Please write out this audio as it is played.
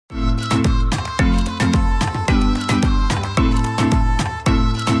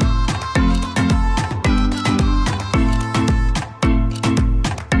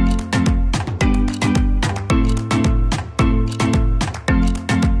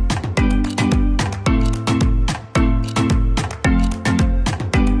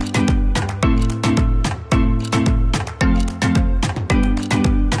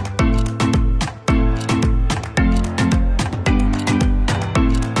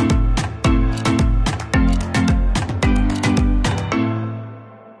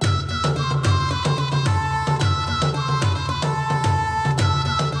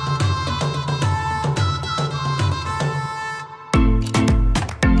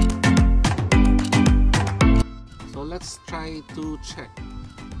let's try to check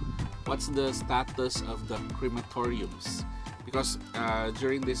what's the status of the crematoriums, because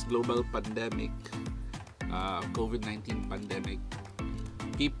during this global pandemic, COVID-19 pandemic,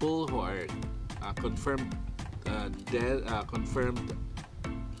 people who are confirmed dead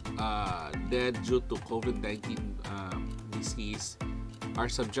due to COVID-19 disease are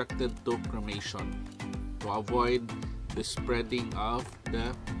subjected to cremation to avoid the spreading of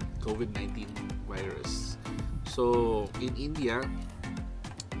the COVID-19 virus. So in India,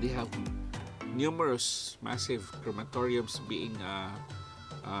 they have numerous massive crematoriums being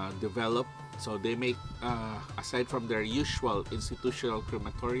developed. So they make, aside from their usual institutional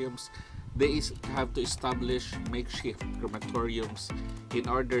crematoriums, they have to establish makeshift crematoriums in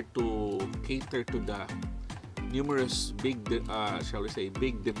order to cater to the numerous big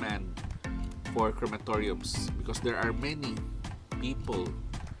demand for crematoriums, because there are many people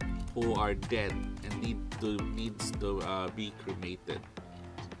who are dead and needs to be cremated.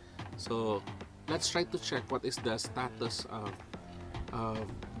 So let's try to check what is the status of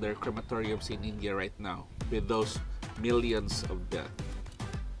their crematoriums in India right now, with those millions of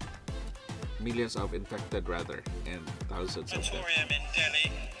infected rather, and thousands of deaths. Crematorium in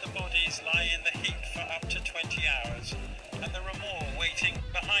Delhi, the bodies lie in the heat for up to 20 hours, and there are more waiting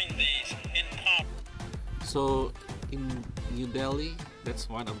behind these in park. So in New Delhi, that's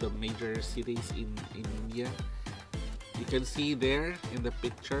one of the major cities in India, you can see there in the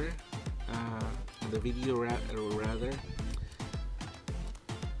picture, in the video rather,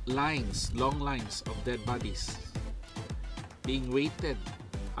 long lines of dead bodies being waited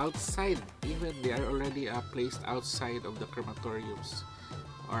outside. Even they are already placed outside of the crematoriums,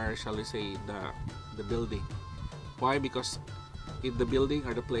 or shall we say the building. Why? Because in the building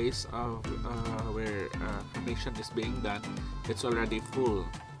or the place of where cremation is being done, it's already full,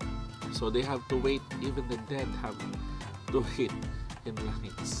 so they have to wait. Even the dead have to wait in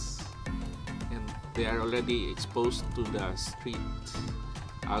lines, and they are already exposed to the street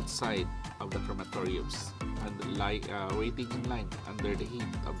outside of the crematoriums and waiting in line under the heat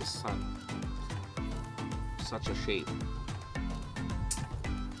of the sun. Such a shame.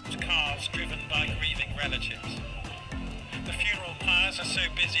 Cars driven by grieving relatives. The funeral pyres are so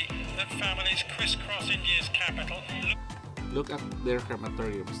busy that families crisscross India's capital. Look at their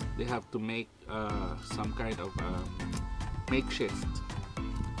crematoriums. They have to make some kind of makeshift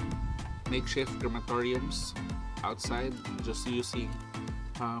crematoriums outside, just using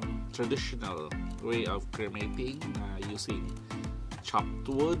traditional way of cremating, using chopped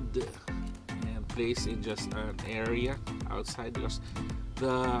wood and placed in just an area outside, because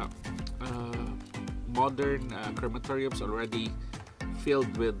the modern crematoriums already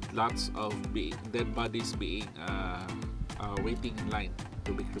filled with lots of dead bodies being waiting in line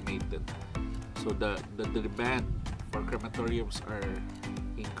to be cremated. So the demand for crematoriums are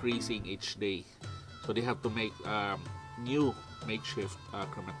increasing each day, so they have to make new makeshift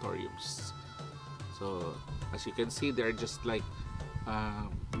crematoriums. So as you can see, they're just like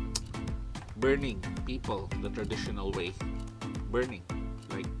burning people the traditional way, burning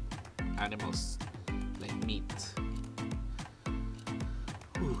like animals, like meat.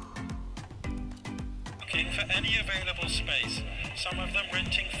 Looking for any available space, some of them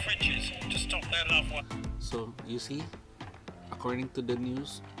renting fridges to stop their loved ones. So you see, according to the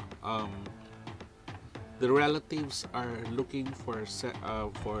news, the relatives are looking for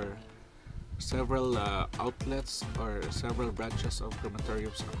several outlets or several branches of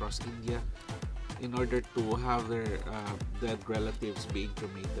crematoriums across India in order to have their dead relatives being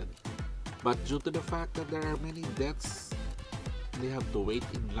cremated. But due to the fact that there are many deaths, they have to wait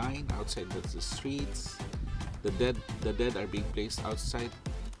in line outside the streets. The dead are being placed outside,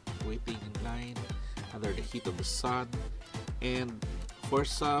 waiting in line under the heat of the sun. And for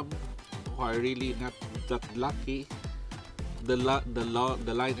some who are really not that lucky, the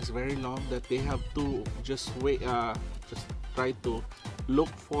line is very long, that they have to just wait, just try to look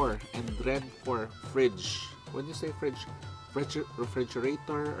for and rent for fridge. When you say fridge,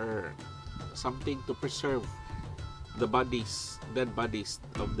 refrigerator or something to preserve the dead bodies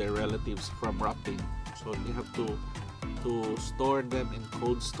of their relatives from rotting. So they have to store them in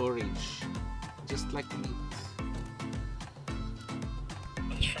cold storage, just like meat.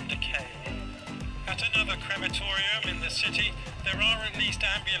 From decay. At another crematorium in the city, there are at least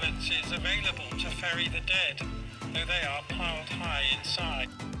ambulances available to ferry the dead, though they are piled high inside.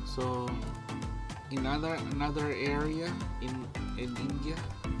 So in another area in India,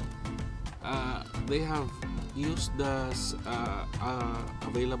 they have used the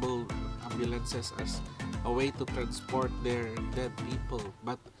available ambulances as a way to transport their dead people,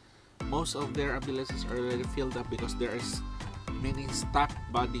 but most of their ambulances are already filled up because there is many stacked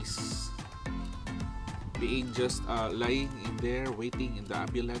bodies being just lying in there waiting in the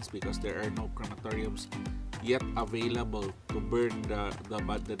ambulance because there are no crematoriums yet available to burn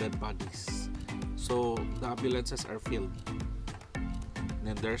the dead bodies. So the ambulances are filled.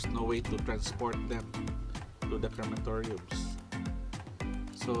 And there's no way to transport them to the crematoriums.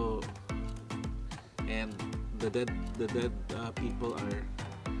 So, and the dead people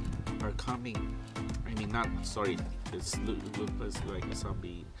are coming. I mean, not sorry. It looks like a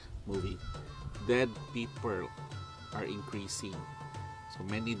zombie movie. Dead people are increasing. So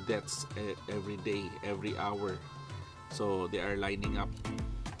many deaths every day, every hour. So they are lining up.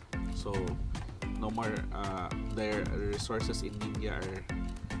 So no more. Their resources in India are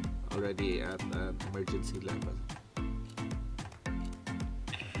already at an emergency level.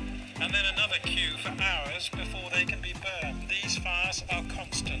 And then another queue for hours before they can be burned. These fires are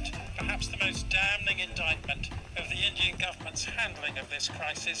constant, perhaps the most damning indictment of the Indian government's handling of this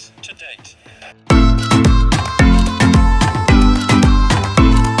crisis to date.